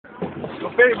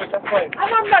famous, that's why. And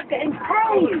I'm not getting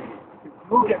paid.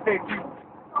 You'll get paid too.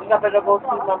 I better go see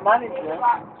my manager.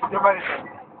 Your manager.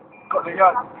 Got the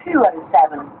yard.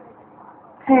 207.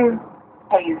 2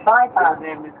 pays £5. His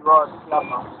name is Rod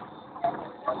Plummer.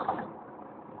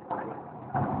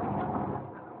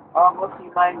 I'll go see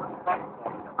my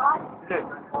inspector. Is it?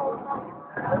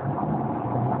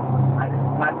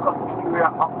 My superior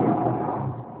officer.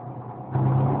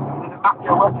 Map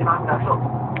you're working on that, look.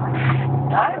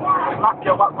 Map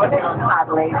you're working on that.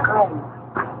 Adelaide Grove.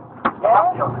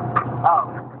 Map you're.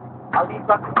 Oh. I'll be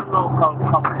back to the local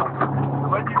company.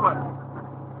 Where do you work?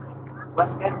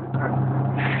 West Edinburgh.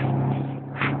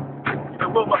 You know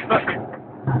Wilmot Perkins?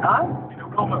 Huh? You know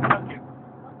Wilmot Perkins?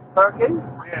 Perkins?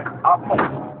 Yeah. Okay.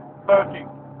 Perkins.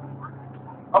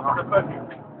 Officer Perkins.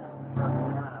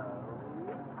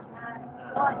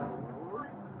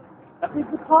 A big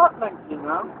department, you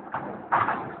know.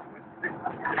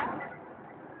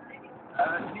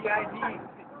 CID.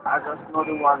 I just know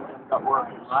the ones that work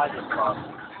in my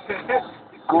department.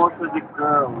 Go to the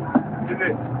girls. Is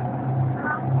it?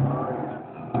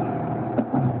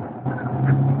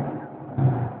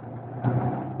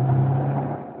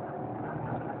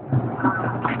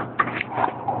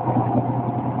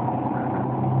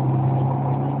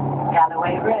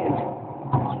 Galloway Road.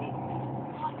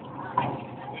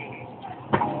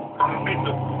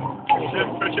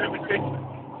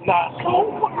 Nah.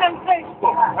 Don't put them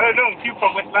Facebook. I don't know, you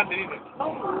from West London, isn't it? Oh,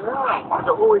 yeah.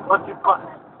 They're always what you've got.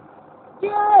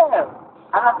 Yeah.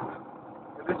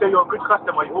 If they say you're a good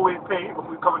customer, you always pay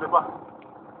before you come in the bus.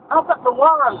 I've got the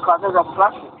warrant card. There's a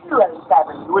plastic.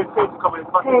 207. You always pay to come in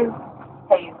the bus. 2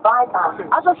 pays £5.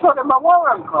 I just showed them my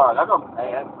warrant card. I don't pay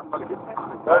it. No,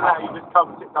 no, you just come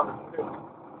and sit down and sit.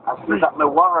 I still got my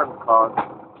warrant card.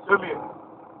 Show me it.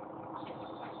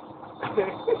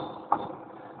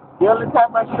 The only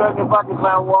time I show anybody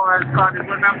my warrant card is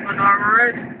when I'm going to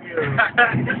arrest you.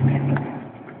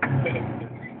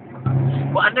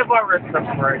 But I never arrest them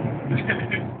for it.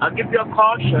 I'll give you a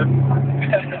caution.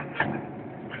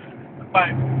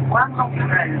 Fine.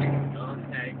 100.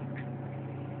 Okay.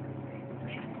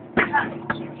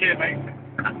 Yeah, mate.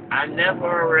 I never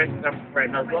arrest a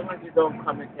friend as long as you don't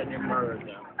commit any murder.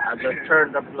 I just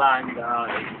turn the blind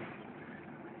eye.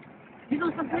 You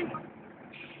know something?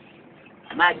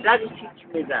 My daddy teach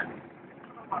me that.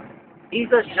 He's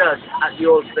a judge at the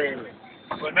Old Bailey.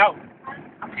 But now,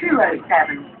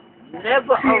 207.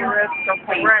 Never arrest a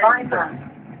friend.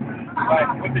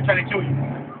 why? What they trying to kill you?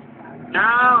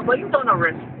 No, but you don't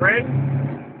arrest friends.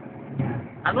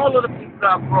 I know a lot of people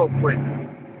I broke with.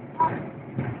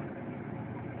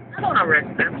 I don't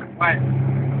arrest them. Why?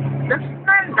 They're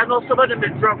friends. I know some of them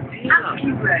is drug dealers.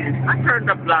 I turn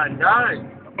the blind eye.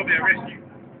 I'll probably arrest you.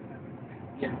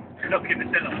 Yeah. Look in the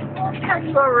cellar. Can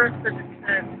you arrest the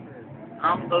defenses?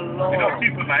 I'm the law. You're not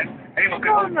Superman. Anyone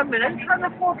Hold on a minute, I'm trying to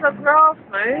photograph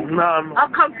me. No. I'll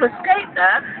confiscate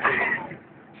that.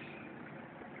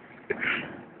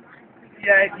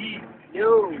 CID.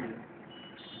 You.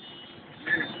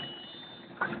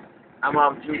 I'm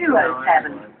off duty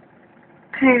 207. now.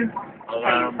 2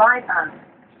 Um, £5.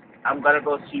 I'm gonna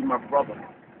go see my brother.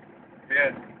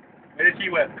 Yeah. Where does he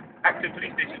work? Active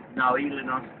police station. Now, Ealing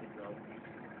Hospital.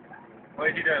 What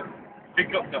is he doing?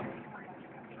 Big doctor.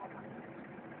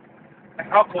 That's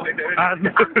alcohol in there, isn't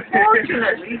it?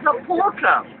 Unfortunately, he's a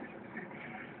porter.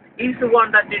 He's the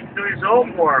one that didn't do his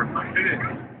homework. Is it?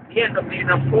 He ended up being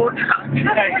a porter. I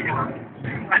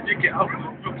drink it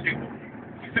alcohol. Oh, yeah.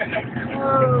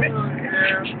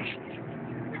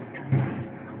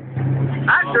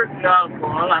 I drink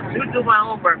alcohol. I still do my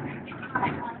homework.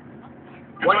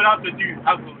 You don't have to do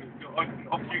alcohol.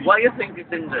 Off duty. What do you think is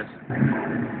in this?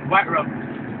 White rum.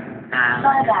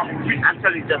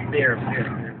 Actually, just beer.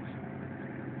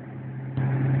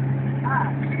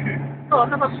 Oh,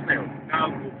 never smell.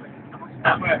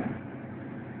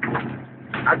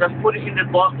 I just put it in the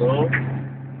bottle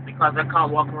because I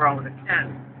can't walk around with a can.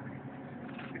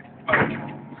 I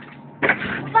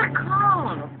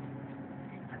can't.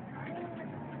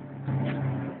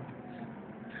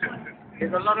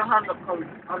 There's a lot of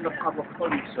undercover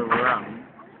police around.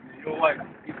 Your wife.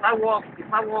 If I walk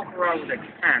around with a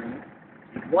can,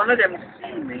 if one of them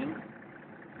see me,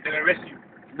 They'll arrest you.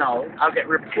 no, I'll get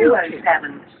reported.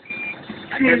 207.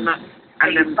 And then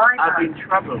I'll be in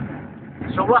trouble.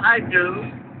 So what I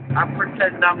do, I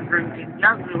pretend I'm drinking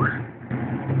Yazoo.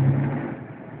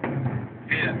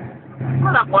 Yeah.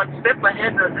 Well, I'm one step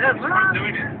ahead of them. Smoke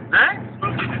doing it. Eh?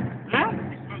 Smoke doing it. Hmm?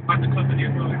 You smoke under custody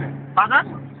as well, isn't it? Pardon?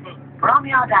 Smoke.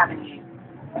 Bromyard Avenue.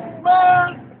 Well,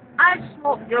 I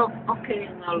smoke your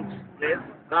occasional spliff,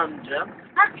 ganja.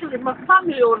 Actually, my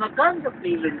family own a ganja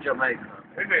field in Jamaica.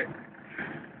 Is it?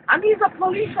 And he's a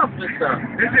police officer.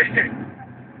 Is it?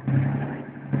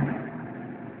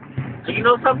 And you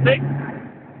know something?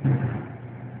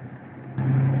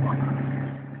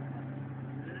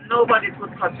 Nobody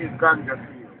could touch his gun just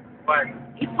for you. Why?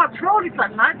 He patrols it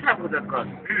at night time with a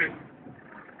gun.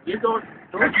 You don't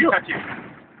Can you you? touch it?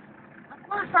 Of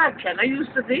course I can. I used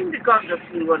to be in the gun just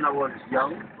when I was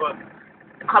young. But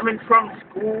Coming from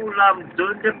school, I'm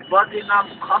doing the budding, I'm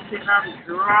coughing, I'm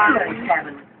driving.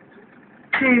 07.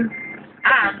 2.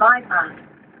 And Bypass.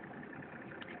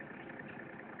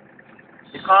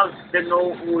 because they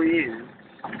know who he is,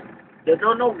 they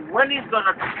don't know when he's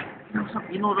gonna.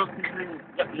 You know those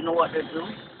people. You know what they do?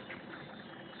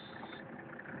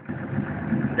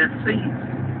 They see.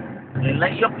 They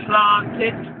let you plant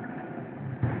it.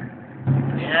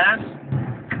 Yes.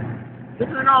 They're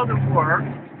doing all the work,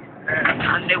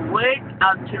 and they wait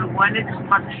until when it's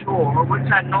mature,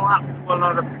 which I know happens to a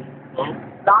lot of people.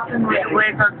 They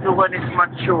wait until when it's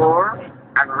mature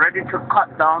and ready to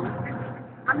cut down,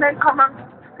 and then come and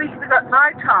feed it at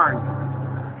night time.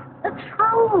 It's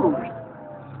true.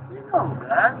 You know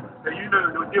that. so you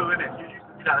know the deal, innit? You used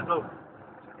to be that as well.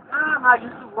 I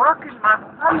used to work in my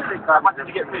family. How much did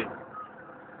you get paid?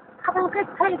 I don't get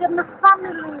paid in the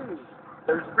family.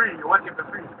 It was free. You working for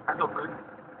free. That's not good.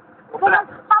 Well, For for the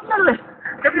that, family.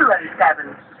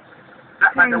 07.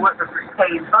 that man, they work for free.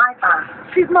 Paid bypass.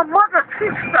 She's my mother's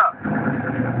sister.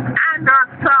 And her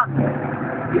son.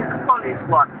 He's the police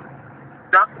one.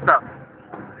 Doctor.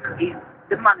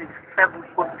 The man is 7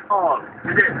 foot tall.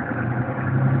 Is it?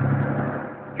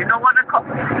 You know what I call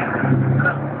him?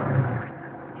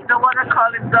 You know what I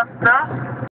call him, Doctor?